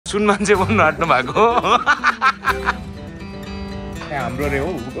सुन मान्छे बन्नु आँट्नु भएको हाम्रो रे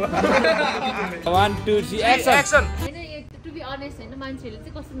हो 1 2 3 एक्सन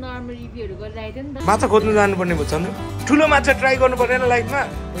माछा खोज्नु जानुपर्ने भयो चन्द्र ठुलो माछा ट्राई गर्नु पर्दैन लाइफमा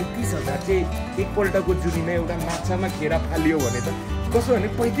 35,000 चाहिँ एकपल्टको जुनीमा एउटा माछामा खेरा फालियो भने त कसो भने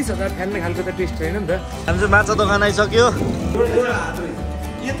 35,000 फाल्ने खालको त टेस्ट छैन नि त हाम्रो माछा दोकान आइसक्यो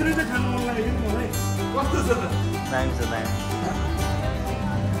यत्रो चाहिँ खानु मन लाग्यो नि मलाई कस्तो छ त दामी छ दामी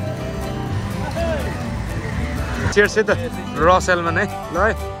चेयर्स है त र सेलमन है ल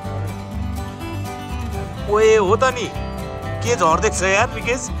है ओए हो त नि के झर्दै छ यार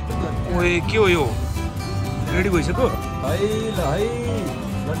विकेश ओए के हो यो रेडी भइसक्यो है ल है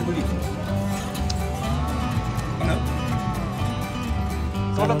लड्डुबुडी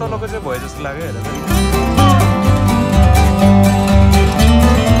तल तलको चाहिँ भयो जस्तो लाग्यो हेर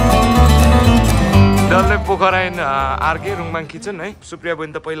डल्लै पोखरा आर्के रुङमाङ किचन है सुप्रिया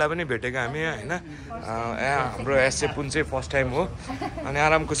बहिनी त पहिला पनि भेटेको हामी होइन हाम्रो एसए पुन चाहिँ फर्स्ट टाइम हो अनि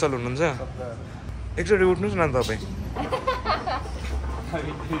आराम कुशल हुनुहुन्छ एकचोटि उठ्नुहोस् न तपाईँ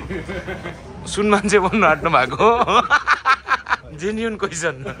सुन मान्छे बन्नु आँट्नु भएको जेन्युन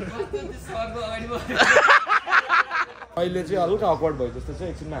क्वेसन अहिले चाहिँ हल्का अकवर्ड भयो जस्तो चाहिँ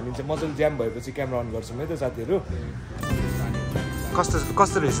एकछिनमा हामी चाहिँ मजाले ज्याम भएपछि क्यामेरा अन गर्छौँ है त साथीहरू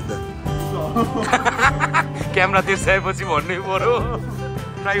कस्तो रहेछ त क्यामेरा तिर्साएपछि भन्नै पर्यो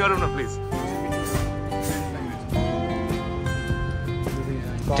ट्राई गरौँ न प्लिज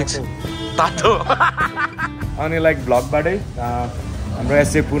ठिक छ तातो अनि लाइक भ्लगबाटै हाम्रो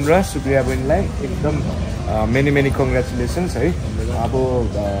एसए पुन र सुप्रिया बहिनीलाई एकदम मेनी मेनी कङ्ग्रेचुलेसन्स है अब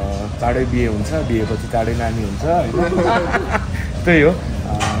चाँडै बिहे हुन्छ बिहेपछि चाँडै नानी हुन्छ त्यही हो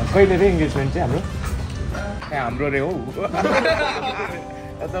कहिले रे इङ्गेजमेन्ट चाहिँ हाम्रो हाम्रो रे हो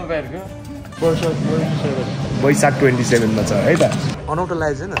तपाईँहरूको वैशाख 27 मा छ है त अनौठो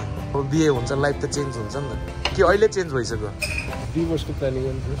लाइफ छैन अब बिहे हुन्छ लाइफ त चेन्ज हुन्छ नि त के अहिले चेन्ज भइसक्यो डिभोर्सको प्लानिङ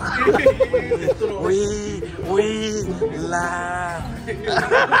गर्नु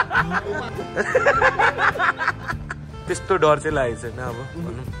त्यस्तो डर चाहिँ लागेको छैन अब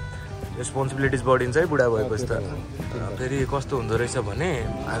भनौँ रेस्पोन्सिबिलिटिज बढिन्छ है बुढा भएपछि त फेरि कस्तो हुँदो रहेछ भने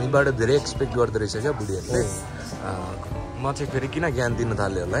हामीबाट धेरै एक्सपेक्ट गर्दो रहेछ क्या बुढीहरूले म चाहिँ फेरि किन ज्ञान दिन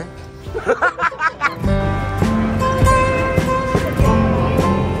थाल्यो होला है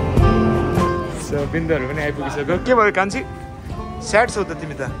बिन्दुहरू पनि आइपुगिसक्यो के भयो कान्छी स्याड छौ त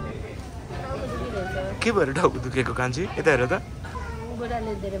तिमी त के भएर टाउको दुखेको कान्छी यता हेर त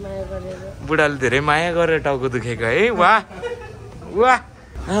बुढाले धेरै माया गरेर टाउको दुखेको है वाह वाह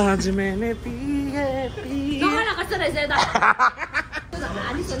आज मैंने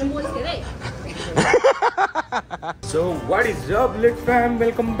So what is up lit fam,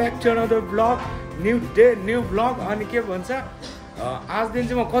 welcome back to another vlog, new day new vlog. अनि के भन्छ आज दिन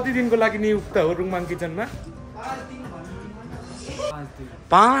चाहिँ म कति दिनको लागि नियुक्त हो रुङमाङ किचनमा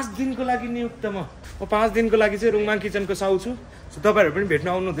 5 दिनको लागि नियुक्त म 5 दिनको लागि चाहिँ रुङमाङ किचनको साउ छु सो तपाईहरु पनि भेट्न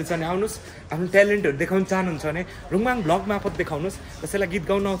आउनु हुँदैछ भने आउनुस् आफ्नो ट्यालेन्टहरु देखाउन चाहनुहुन्छ भने रुङमाङ ब्लग मार्फत देखाउनुस् कसैलाई गीत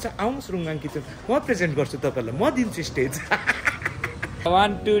गाउन आउँछ आउनुस् रुङमाङ किचन म प्रेजेन्ट गर्छु तपाईहरुलाई म दिन्छु स्टेज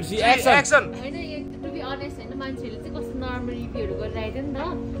 1 2 3 एक्सन अनेस्ट हैन मान्छेले चाहिँ कस्तो नर्मल रिभ्यूहरु गरिरहेको थियो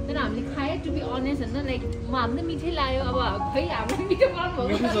नि त तर हामीले खाए टु बी अनेस्ट हैन लाइक म हामीले मिठै लाग्यो अब खै हामीले मिठो गर्नु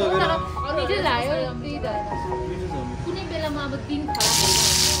भयो तर मिठै लाग्यो त्यही त कुनै बेलामा अब दिन खराब हुन्छ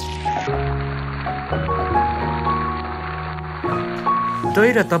तै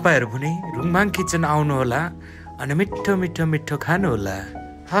र तपाईहरु पनि रुङमाङ किचन आउनु होला अनि मिठो मिठो मिठो खानु होला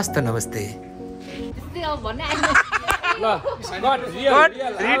हस् त नमस्ते त्यस्तै अब भन्ने ल गट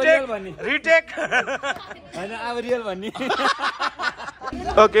रियल रिटेक हैन अब रियल भन्नी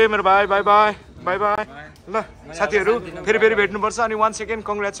ओके मेरो by by by by by ल साथीहरु फेरि फेरि भेट्नुपर्छ अनि 1 सेकेन्ड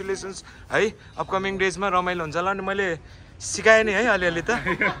कङ्ग्रेचुलेसन्स है अपकमिङ डेजमा रमाइलो हुन्छ होला अनि मैले सिकाएँ नि है अलिअलि त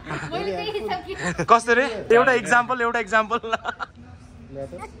कस्तो रे एउटा इक्जाम्पल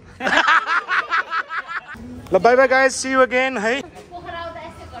ल by by guys C you again है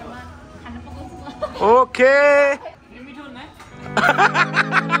ओके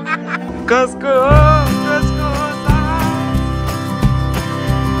कसको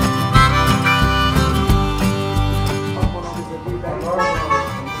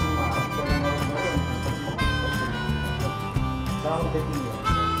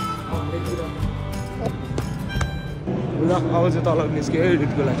ल अब चाहिँ तल निस्क्यो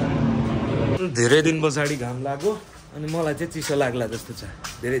एडिटको लागि धेरै दिन पछाडि घाम लाग्यो अनि मलाई चाहिँ चिसो लाग्ला जस्तो छ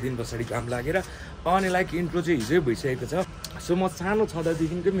धेरै दिन पछाडि घाम लागेर अनि लाइक इन्ट्रो चाहिँ हिजै भइसकेको छ सो म सानो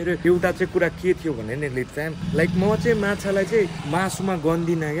छँदादेखिकै मेरो एउटा चाहिँ कुरा के थियो भने नि लेट टाइम लाइक म चाहिँ माछालाई चाहिँ मासुमा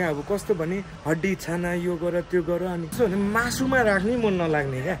गन्दिनँ क्या अब कस्तो भने हड्डी छाना यो गर त्यो गर अनि त्यसो भने मासुमा राख्नै मन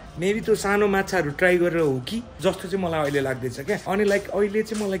नलाग्ने क्या मेबी त्यो सानो माछाहरू ट्राई गरेर हो कि जस्तो चाहिँ मलाई अहिले लाग्दैछ क्या अनि लाइक अहिले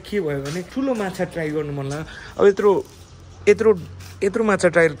चाहिँ मलाई के भयो भने ठुलो माछा ट्राई गर्नु मन लाग्यो अब यत्रो माछा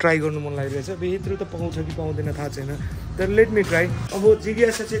ट्राई गर्नु मन लागिरहेछ अब यत्रो त पाउँछ कि पाउँदैन थाहा छैन तर लेट मी ट्राई अब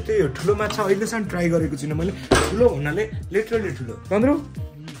जिज्ञासा चाहिँ त्यही हो ठुलो माछा अहिलेसम्म ट्राई गरेको छुइनँ मैले ठुलो हुनाले लिटरली ठुलो चन्द्रु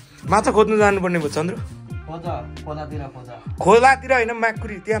माछा खोज्नु जानुपर्ने भयो चन्द्रु खोलातिर होइन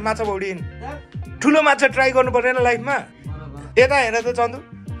माकुरी त्यहाँ माछा भौडी ठुलो माछा ट्राई गर्नु पर्दैन लाइफमा यता हेर त चन्द्रु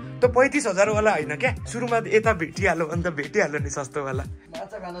त 35,000 वाला होइन क्या सुरुमा यता भेटिहाल्यो अन्त भेटिहाल्यो नि सस्तोवाला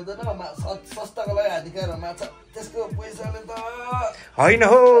होइन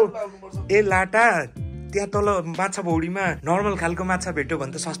हो ए लाटा त्यहाँ तल माछा भौडीमा नर्मल खालको माछा भेट्यो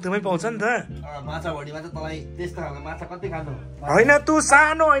भने त सस्तोमै पाउँछ नि त होइन तँ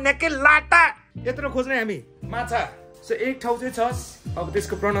सानो होइन के लाटा यत्रो खोज्ने हामी माछा सो एक ठाउँ चाहिँ छ अब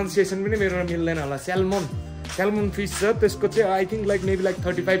त्यसको प्रोनाउन्सिएसन पनि मेरो मिल्दैन होला स्याल्मन फिस छ त्यसको चाहिँ I think like maybe like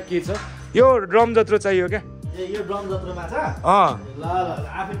 35K छ यो ड्रम जत्रो चाहियो क्या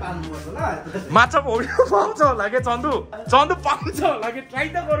माछा भौडी पाउँछ होला क्या चन्दु पाउँछ होला कि ट्राई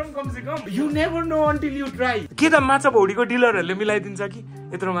त गरौँ कमसे कम you never know until you try के त माछा भौडीको डिलरहरूले मिलाइदिन्छ कि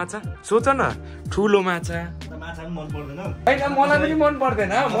यत्रो माछा सोच न ठुलो माछा होइन मलाई पनि मन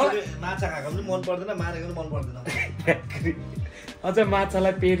पर्दैन अझ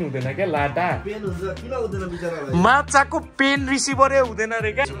माछालाई पेन हुँदैन क्या लाटा माछाको पेन रिसिभरै हुँदैन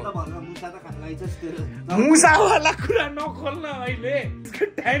रे क्या मुसावाला कुरा नखोल्न अहिले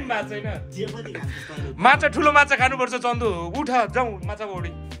टाइम भएको छैन माछा ठुलो माछा खानुपर्छ चन्दु उठ जाउँ माछा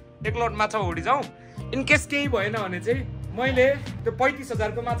भौडी एकलट माछा भौडी जाउँ इनकेस केही भएन भने चाहिँ मैले त्यो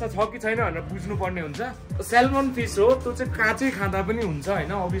 35,000 को माछा छ कि छैन भनेर बुझ्नु पर्ने हुन्छ स्याल्मन फिस हो त्यो चाहिँ काँचै खाँदा पनि हुन्छ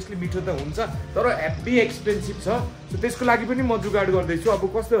होइन अभियसली मिठो त हुन्छ तर हेभी एक्सपेन्सिभ छ सो त्यसको लागि पनि म जुगाड गर्दैछु अब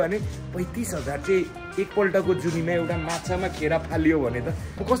कस्तो भने 35,000 चाहिँ एकपल्टको जुनीमा एउटा माछामा खेरा फालियो भने त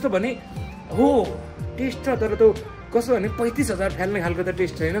कस्तो भने हो टेस्ट छ तर त्यो कस्तो भने 35,000 फाल्ने खालको त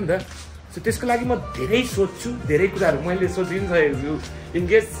टेस्ट छैन नि त सो त्यसको लागि म धेरै सोध्छु धेरै कुराहरू मैले सोचिसकेको छु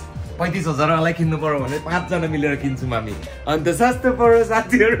इनकेस 35,000 वाला किन्नु पर्यो भने 5 जना मिलेर किन्छौँ हामी अन्त सस्तो पर्यो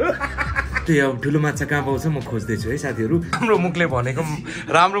साथीहरू त्यही अब ठुलो माछा कहाँ पाउँछ म खोज्दैछु है साथीहरू राम्रो मुखले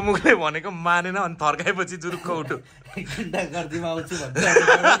भनेको मानेन अनि थर्काएपछि जुरुक्क उठ्यो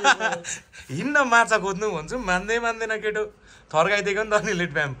हिँड्न माछा खोज्नु भन्छु मान्दैन केटो थर्काइदिएको नि त अनि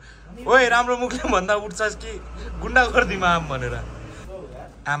लेट ब्याम ओए राम्रो मुखले भन्दा उठ्छस् कि गुन्डा गर्दिमा आम भनेर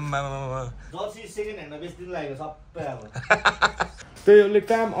आम्मा त्यही हो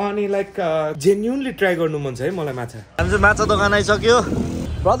काम अनि लाइक जेन्युनली ट्राई गर्नु मन छ है मलाई माछा हामी चाहिँ माछा दोकान आइसक्यो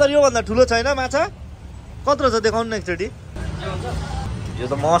ब्रदर योभन्दा ठुलो छैन माछा कत्रो छ देखाउनु न एकचोटि यो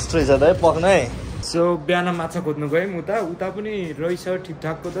त मस्ट रहेछ त है पक्नै सो बिहान माछा खोज्नु गएँ उता पनि रहेछ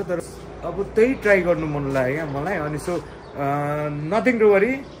ठिकठाकको त तर अब त्यही ट्राई गर्नु मन लाग्यो क्या मलाई अनि so nothing to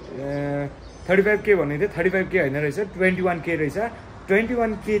worry 35K भनेको थियो 35K होइन रहेछ 21K रहेछ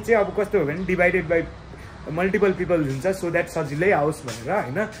 21K चाहिँ अब कस्तो हो भने डिभाइडेड बाई मल्टिपल पिपल हुन्छ सो द्याट सजिलै आओस् भनेर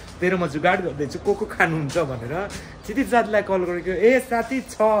होइन तेरो म जुगाड गर्दैछु को खानुहुन्छ भनेर क्षितिज साथीलाई कल गरेको ए साथी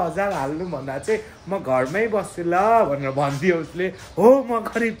 6,000 हाल्नु भन्दा चाहिँ म घरमै बस्छु ल भनेर भनिदियो उसले हो म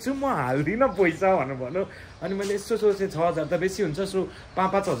गरिब छु म हाल्दिनँ पैसा भनेर भन्यो अनि मैले यसो सोचेँ 6,000 त बेसी हुन्छ सो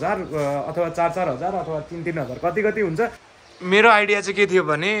 5,000 अथवा 4,000 अथवा 3,000 कति हुन्छ मेरो आइडिया चाहिँ के थियो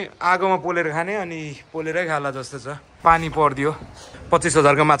भने आगोमा पोलेर खाने अनि पोलेरै खाला जस्तो छ पानी परिदियो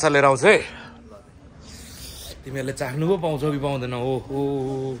 25,000 को माछा लिएर आउँछ है तिमीहरूले चाख्नु पो पाउँछौ कि पाउँदैन ओहो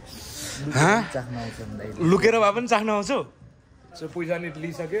लुकेर भए पनि चाख्नु आउँछौ सो पैसा नि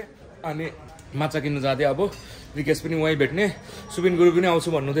लिइसकेँ अनि माछा किन्नु जाँदै अब विकेश पनि वहीँ भेट्ने सुबिन गुरु पनि आउँछु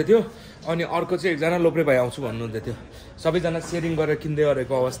भन्नुहुँदै थियो अनि अर्को चाहिँ एकजना लोप्रे भाइ आउँछु भन्नुहुँदै थियो सबैजना सेयरिङ गरेर किन्दै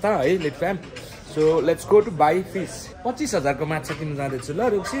गरेको अवस्था है late fam so let's go to buy fees 25,000 को माछा किन्नु जाँदैछु ल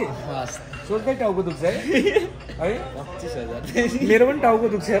रुक्सी सोच्दै टाउको दुख्छ है 25,000 मेरो पनि टाउको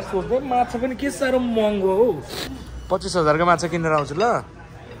दुख्छ यार सोच्दै माछा पनि के साह्रो महँगो हो 25,000 को माछा किनेर आउँछु ल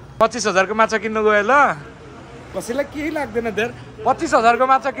 25,000 को माछा किन्नु गयो ल कसैलाई केही लाग्दैन यार 25,000 को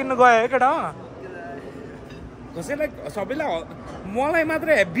माछा किन्नु गयो है केटा कसैलाई सबैलाई मलाई मात्र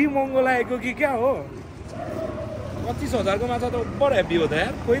हेभी महँगो लागेको कि क्या हो 25,000 को माछा त ओभर हेभी हो त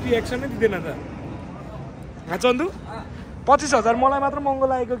यार कोही रिएक्सनै दिँदैन त चन्दु 25,000 मलाई मात्र महँगो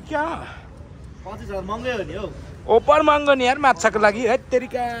लागेको क्या 25,000 महँगै हो नि हौ ओभर महँगो नि यार माछाको लागि है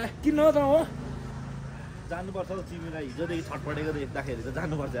तेरिका किन हो त हो जानुपर्छ हौ तिमीलाई हिजोदेखि छटपटेको देख्दाखेरि त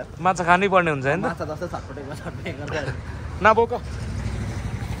जानुपर्छ यार माछा खानै पर्ने हुन्छ हैन माछा जस्तै छटपटेको नबोक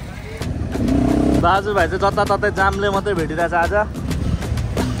दाजुभाइ चाहिँ जताततै जामले मात्रै भेटिरहेछ आज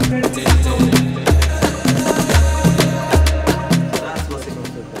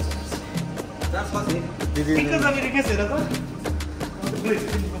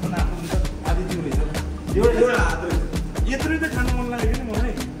यत्रो त खानु मन लाग्यो नि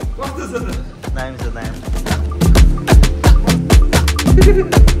मलाई कस्तो छ त दामी छ दामी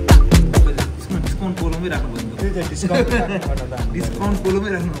डिस्काउन्ट पोलोमै राख्नु पर्छ डिस्काउन्ट पोलोमै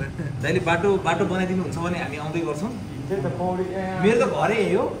राख्नु पर्छ दाइले बाटो बनाइदिनु हुन्छ भने हामी आउँदै गर्छौँ मेरो त घरै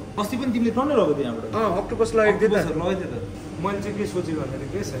यही हो अस्ति पनि तिमीले टन्नै लगेको थियो यहाँबाट अक्टोपस लगेको थियो लगेको थियो त मैले चाहिँ के सोचेको भन्दाखेरि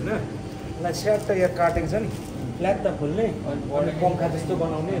के छैन यसलाई स्याट त यहाँ काटेको छ नि ल्याट्टा खोल्ने अनि पङ्खा जस्तो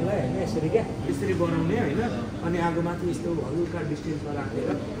बनाउने यसलाई होइन यसरी क्या यसरी बनाउने होइन अनि आगोमाथि यस्तो हल्का डिस्टेन्समा राखेर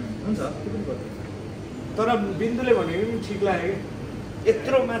हुन्छ तर बिन्दुले भनेको पनि ठिक लाग्यो कि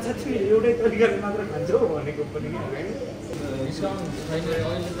यत्रो माछा चाहिँ एउटै तरिकाले मात्र खान्छौ भनेको पनि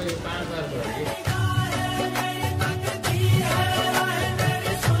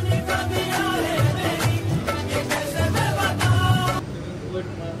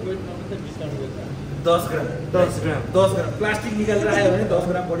दस ग्राम 10 ग्राम प्लास्टिक निकालेर आयो भने 10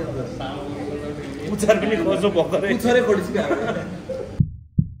 ग्राम बढी हुन्छ उचार पनि खोज्नु पर्दैन उछारै खोलिसक्यो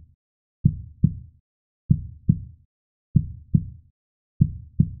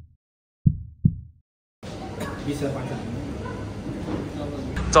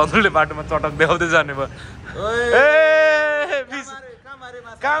चन्द्रले बाटोमा चटक देखाउँदै जाने भयो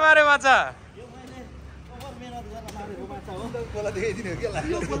कहाँ मारे माछा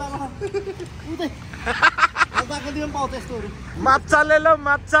माछाले ल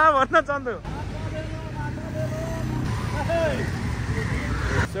माछा भन्न चन्द्र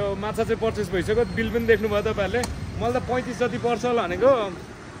सो माछा चाहिँ पर्चेस भइसक्यो बिल पनि देख्नुभयो तपाईँहरूले मलाई त 35 जति पर्छ भनेको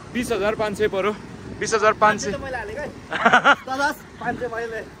 20,500 पर्यो 20,500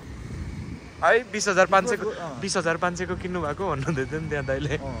 है 20,500 को 20,500 को किन्नु भएको भन्नुहुँदै थियो नि त्यहाँ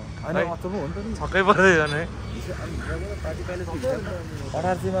दाइले छक्कै पर्दै जाने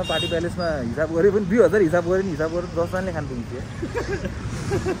 1800 मा पार्टी प्यालेसमा हिसाब गरे पनि 2000 हिसाब गरे नि हिसाब गरेर 10 जनाले खानु पुग्थ्यो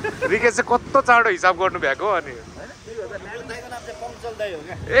रिकेश चाहिँ कस्तो चाँडो हिसाब गर्नु भएको अनि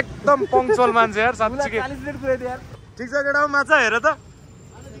एकदम पङ्क्चुअल मान्छे यार साँच्चीकै ठिक छ केटा माछा हेर त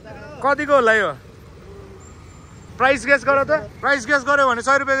कतिको होला यो प्राइस गेस गर त प्राइस गेस गर्यो भने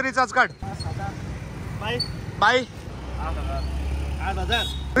 100 रुपियाँको रिचार्ज कार्ड बाई 8000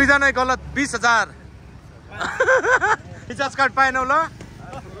 दुईजना गलत 20,000 रिचार्ज कार्ड पाएनौ ल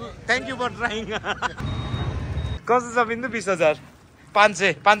थ्याङ्क यू फर ट्राइङ कस्तो छ बिन्दु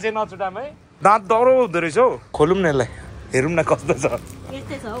 20,500 नछुटाम है दाँत डह्रो हुँदो रहेछ हौ खोलौँ न यसलाई हेरौँ न कस्तो छ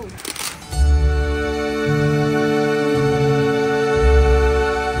यस्तै छ हौ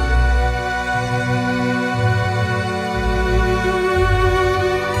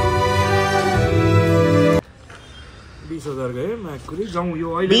 20,000 गयो माकुरी जाउँ यो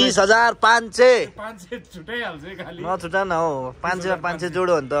अहिले 20,500 छुटाइहाल्छ खाली नछुटा न हो 500 मा 500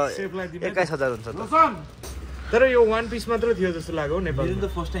 जोड्यो भने त 21,000 हुन्छ त तर यो वान पिस मात्र थियो जस्तो लाग्यो नेपाल मेरो त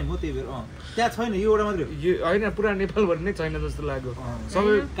फर्स्ट टाइम हो त्यही भएर त्यहाँ छैन यो एउटा मात्रै यो हैन पुरा नेपालभरि नै छैन जस्तो लाग्यो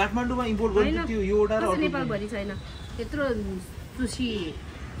सबै काठमाडौँमा इम्पोर्ट गर्नु थियो यो एउटा र नेपालभरि छैन त्यत्रो सुशी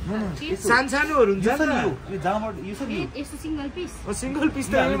सानसानोहरु हुन्छ नि यो जामबाट यो छ नि यस्तो सिंगल पिस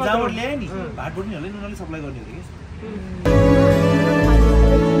त हामी जामबाट ल्याए नि भाटबाट नि हलै नुनले सप्लाई गर्ने हो के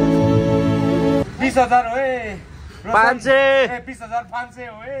 20,000 हो 500 20,500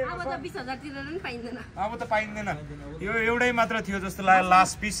 हो अब त 20,000 तिरेर पनि पाइँदैन अब त पाइँदैन यो एउटै मात्र थियो जस्तो लाग्यो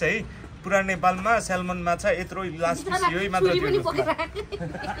लास्ट पिस है पुरा नेपालमा स्याल्मन माछा यत्रो लास्ट पिस यही मात्र थियो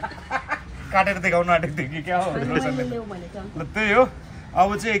काटेर देखाउन आँटेको थियो कि क्या हो ल त्यही हो अब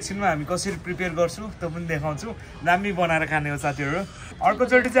चाहिँ एकछिनमा हामी कसरी प्रिपेयर गर्छु त्यो पनि देखाउँछु दामी बनाएर खाने हो साथीहरू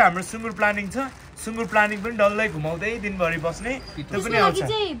अर्कोचोटि चाहिँ हाम्रो सुँगुर प्लानिङ छ सुँगुर प्लानिङ पनि डल्लै घुमाउँदै दिनभरि बस्ने त्यो पनि आउँछ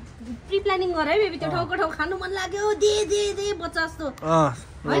प्री प्लानिङ गरे बेबी त्यो ठाउँको ठाउँ खानु मन लाग्यो दे बच्चा जस्तो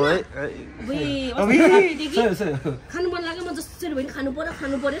खानु मन लाग्यो म जसरी पनि खानु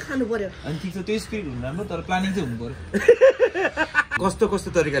पर्यो अनि ठिक छ त्यो स्पिरिट हुनु राम्रो तर प्लानिङ चाहिँ हुनु पर्यो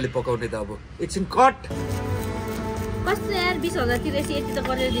कस्तो तरिकाले पकाउने त अब एकछिन कट कस्तो यार 20,000 तिरेपछि यति त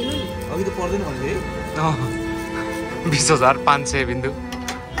गरेर दिनु नि अघि त पर्दैन भने 20,500 बिन्दु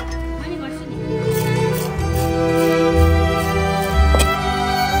अनि गर्छु नि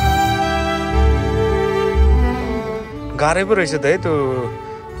गाह्रै पो रहेछ त है त्यो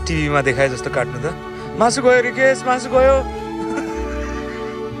टिभीमा देखाए जस्तो काट्नु त मासु गयो रिकेश मासु गयो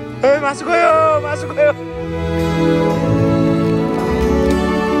ए मासु गयो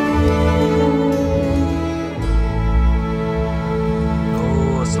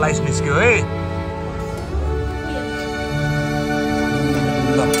स्लाइस निस्क्यो है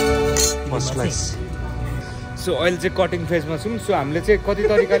ल फर्स्ट स्लाइस सो अहिले चाहिँ कटिङ फेजमा छौँ सो हामीले चाहिँ कति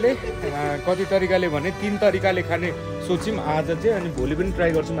तरिकाले भने 3 तरिकाले खाने सोच्यौँ आज चाहिँ अनि भोलि पनि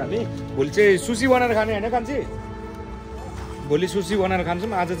ट्राई गर्छौँ हामी भोलि चाहिँ सुसी बनाएर खाने होइन कान्छी भोलि सुसी बनाएर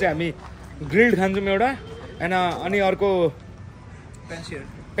खान्छौँ आज चाहिँ हामी ग्रिल्ड खान्छौँ एउटा अनि अर्को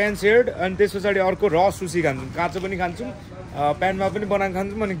प्यान सेयर्ड अनि त्यस पछाडि अर्को र सुसी खान्छौँ काँचो पनि खान्छौँ प्यानमा पनि बनाएर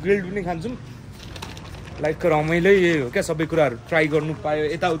खान्छौँ अनि ग्रिल्ड पनि खान्छौँ लाइफको रमाइलो यही हो क्या सबै कुराहरू ट्राई गर्नु पायो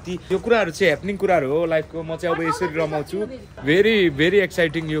यताउति यो कुराहरू चाहिँ ह्यापनिङ कुराहरू हो लाइफको म चाहिँ अब यसरी रमाउँछु भेरी भेरी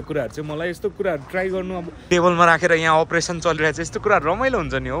एक्साइटिङ यो कुराहरू चाहिँ मलाई यस्तो कुराहरू ट्राई गर्नु अब टेबलमा राखेर यहाँ अपरेसन चलिरहेको छ यस्तो कुराहरू रमाइलो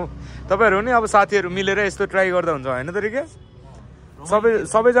हुन्छ नि हो तपाईँहरू नि अब साथीहरू मिलेर यस्तो ट्राई गर्दा हुन्छ होइन तरिका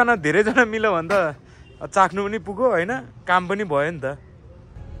सबैजना धेरैजना मिल्यो भने त चाख्नु पनि पुग्यो होइन काम पनि भयो नि त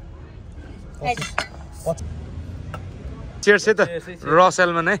चेयर्स है त र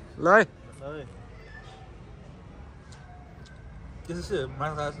सेलमन है ल है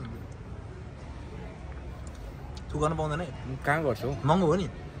थुकाउनु पाउँदैन कहाँ गर्छौ महँगो हो नि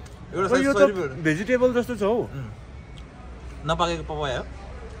यो त भेजिटेबल जस्तो छ हौ नपाकेको पपाया हो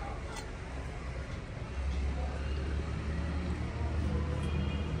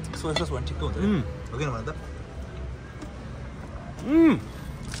सोया सस भने ठिक्क हुन्छ हो किन भने त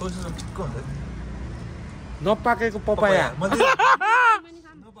सोया सस ठिक्क हुन्छ नपाकेको पपाया मलाई चाहिँ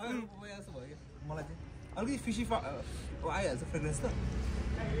अलिकति फिसी आइहाल्छ फ्रेग्रेन्स त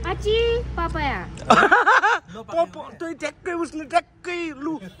आची पापाया ट्याक्कै उसले ट्याक्कै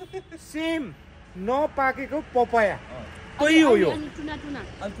लु सेम नपाकेको पपाया त्यही हो यो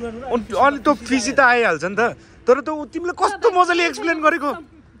अनि त्यो फिसी त आइहाल्छ नि त तर त तिमीले कस्तो मजाले एक्सप्लेन गरेको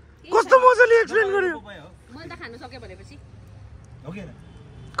कस्तो मजाले एक्सप्लेन गर्यो मैले त खान सके भनेपछि हो कि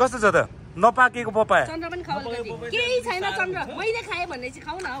कस्तो छ त नपाकेको पपाया चन्द्र पनि खाऊ केही छैन चन्द्र मैले खाए भन्ने चाहिँ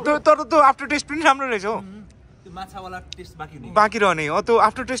खाऊ न तर त्यो आफ्टर टेस्ट पनि राम्रो रहेछ हौ त्यो माछावाला टेस्ट बाँकी रहने हो त्यो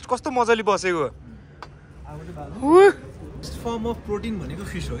आफ्टर टेस्ट कस्तो मजाले बसेको फर्म अफ प्रोटिन भनेको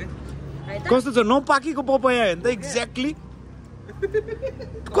फिश हो के कस्तो छ नपाकेको पपाया हेर्नु त एक्ज्याक्टली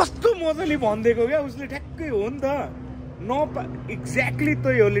कस्तो मजाले भनिदिएको क्या उसले ठ्याक्कै हो नि त एक्ज्याक्टली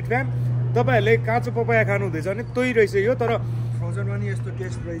त्यही हो लिट फ्याम तपाईँहरूले काँचो पपाया खानु हुँदैछ भने त्यही रहेछ यो तर फ्रोजनमा नि यस्तो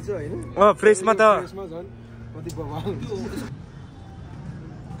टेस्ट रहेछ हैन फ्रेसमा त फ्रेसमा झन् कति बवाल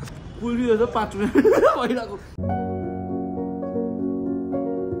कुलियो छ 5 मिनेट भइराको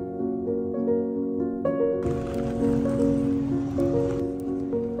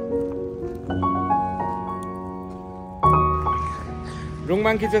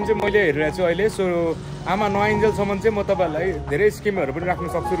रुङमाङ किचन चाहिँ मैले हेरिरहेको छु अहिले सो आमा नआइन्जेलसम्म चाहिँ म तपाईँहरूलाई धेरै स्किमहरू पनि राख्न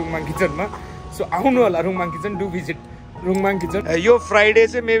सक्छु रुङमाङ किचनमा सो आउनु होला रुङमाङ किचन डु भिजिट रुङमाङ किचन यो फ्राइडे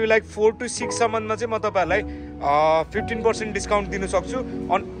चाहिँ मेबी लाइक 4 to 6 सम्ममा चाहिँ म तपाईँहरूलाई 15% डिस्काउन्ट दिन सक्छु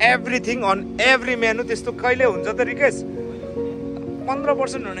on everything on every menu त्यस्तो कहिले हुन्छ त रिकेश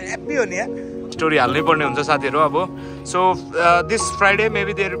 15% हुने ह्याप्पी हो नि या स्टोरी हाल्नै पर्ने हुन्छ साथीहरू अब so this Friday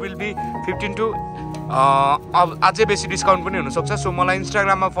maybe there will be 15 to अब अझै बेसी डिस्काउन्ट पनि हुनसक्छ सो मलाई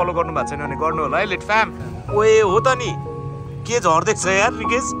इन्स्टाग्राममा फलो गर्नु भएको छैन भने गर्नु होला है लेट फ्याम ओए हो त नि के झर्दैछ यार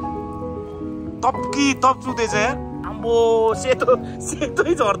रिकेश तप चुदैछ यार आम्बो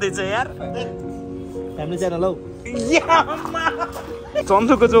सेतै झर्दैछ यार फ्यामिली च्यानल हौ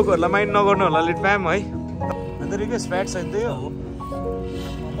चन्द्रको जोकहरूलाई माइन्ड नगर्नु होला लेट फ्याम है अन्त रिकेश फ्याट छैन त्यही हो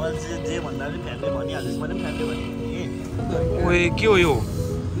मैले जे भन्दा पनि फ्यामिली भनिहाल्छु मैले पनि फ्यामिली भने ओए के हो यो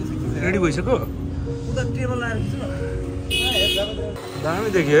रेडी भइसक्यो उता टेबल लाएर दामी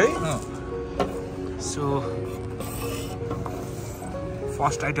देख्यो है सो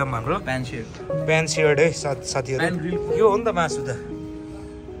फर्स्ट आइटम हाम्रो प्यान सेयर्ड है साथीहरू यो हो नि त मासु त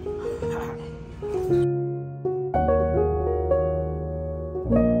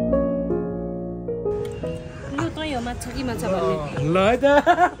ल है त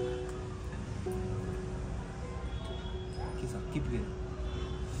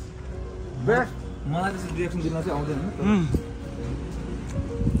मलाई त्यसको रिएक्सन दिन चाहिँ आउँदैन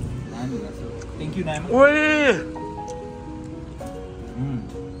थ्याङ्क यू नाम ओए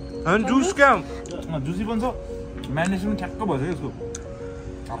अनि जुस क्या जुसी पनि छ म्यारिनेसन पनि ठ्याक्क भएछ यसको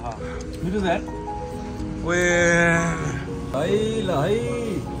मिठो छ यार ओए है ल है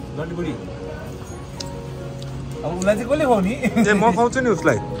लड्डी बुढी अब उसलाई चाहिँ कसले खुवाउने म खुवाउँछु नि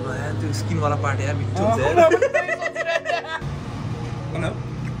उसलाई त्यो स्किनवाला पार्ट यार मिठो हुन्छ यार हेलो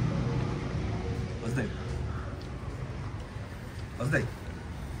हजुर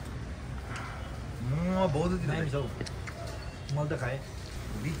बहुत मैले त खाएँ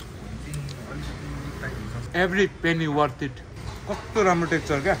एभ्री पेनी वर्थ इट कस्तो राम्रो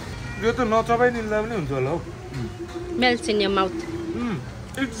टेक्सचर क्या यो त नचबाइ निल्दा पनि हुन्छ होला हौ melts in your mouth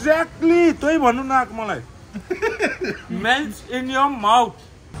exactly त्यही भन्नु न आएको मलाई मेल्ट्स इन योर माउथ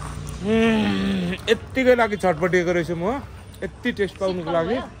यत्तिकै लागि छटपटिएको रहेछु म यति टेस्ट पाउनुको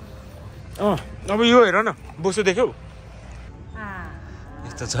लागि अब यो हेर न बोसो देख्यौ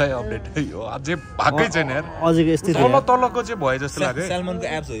यस्तो छ अपडेट यो अझै भएकै छैन यार अझैको यस्तै तलको चाहिँ भयो जस्तो लाग्यो सैल्मनको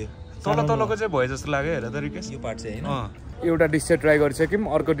एप्स हो यो तलको चाहिँ भयो जस्तो लाग्यो हेर त रिकेश यो पार्ट चाहिँ हैन एउटा डिस चाहिँ ट्राई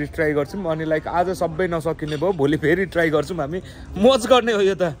गरिसक्यौँ अर्को डिस ट्राई गर्छौँ अनि लाइक आज सबै नसकिने भयो भोलि फेरि ट्राई गर्छौँ हामी मज गर्ने हो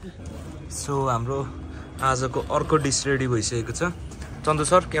यो त सो हाम्रो आजको अर्को डिस रेडी भइसकेको छ चन्दु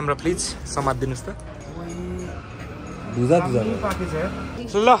सर क्यामेरा प्लिज समातिदिनुहोस् त धुजा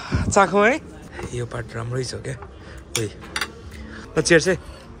ल चाखौँ है यो पार्ट राम्रै छ क्या ओइ ल चेर्से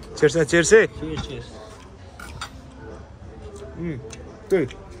त्यही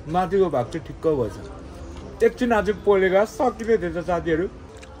माथिको भाग चाहिँ ठिक्क भएछ एकछिन आज पोलेर सकिँदै थिएछ साथीहरू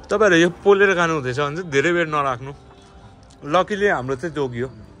तपाईँहरू यो पोलेर खानु हुँदैछ भने चाहिँ धेरै बेर नराख्नु लकीले हाम्रो चाहिँ जोगियो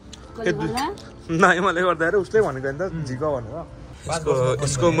नाइमाले गर्दाखेरि उसले भनेको नि त झिक भनेर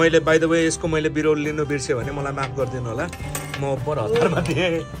यसको मैले बाइ द वे यसको मैले बिरोल लिनु बिर्सेँ भने मलाई माफ गरिदिनु होला म पर हतारमा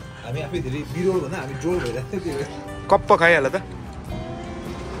थिएँ हामी आफै धेरै बिरोल भन्दा हामी जोल भइरहेको थियो कप्प खाइहाल त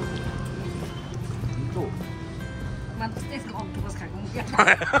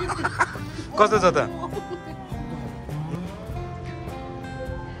कस्तो छ त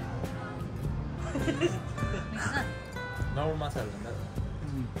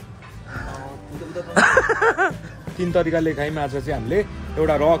तीन तरिकाले खायौँ आज चाहिँ हामीले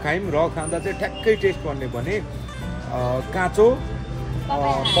एउटा र खायौँ र खाँदा चाहिँ ठ्याक्कै टेस्ट गर्ने भने काँचो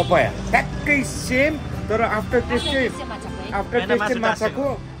पपाया ठ्याक्कै सेम तर आफ्टर टेस्ट चाहिँ माछाको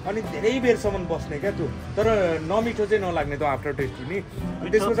अनि धेरै बेरसम्म बस्ने क्या त्यो तर नमिठो चाहिँ नलाग्ने त आफ्टर टेस्ट नि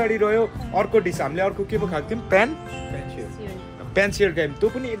त्यस पछाडि रह्यो अर्को डिस हामीले अर्को के पो खाएको थियौँ प्यान सेयर खायौँ त्यो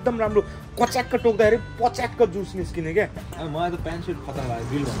पनि एकदम राम्रो कच्याक्क टोक्दाखेरि पच्याक्क जुस निस्किने क्या मलाई त प्यान सेयर खतरा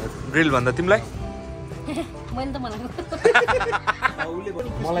लाग्यो ग्रिल भन्दा तिमीलाई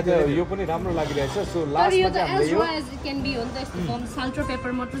मलाई त यो पनि राम्रो लागिरहेछ सो लास्टमा चाहिँ हामीले यो क्यान बी हो नि त यस्तो सल्ट र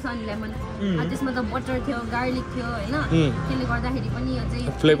पेपर मात्र छ अनि लेमन त्यसमा त बटर थियो गार्लिक थियो हैन त्यसले गर्दाखेरि पनि यो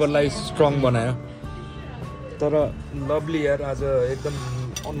चाहिँ फ्लेभरलाई स्ट्रङ बनायो तर लभली यार आज एकदम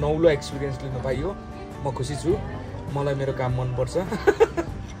नौलो एक्सपिरियन्स लिन पाइयो म खुसी छु मलाई मेरो काम मनपर्छ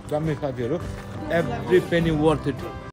राम्रै साथीहरू एभ्री पेनी वर्थ इट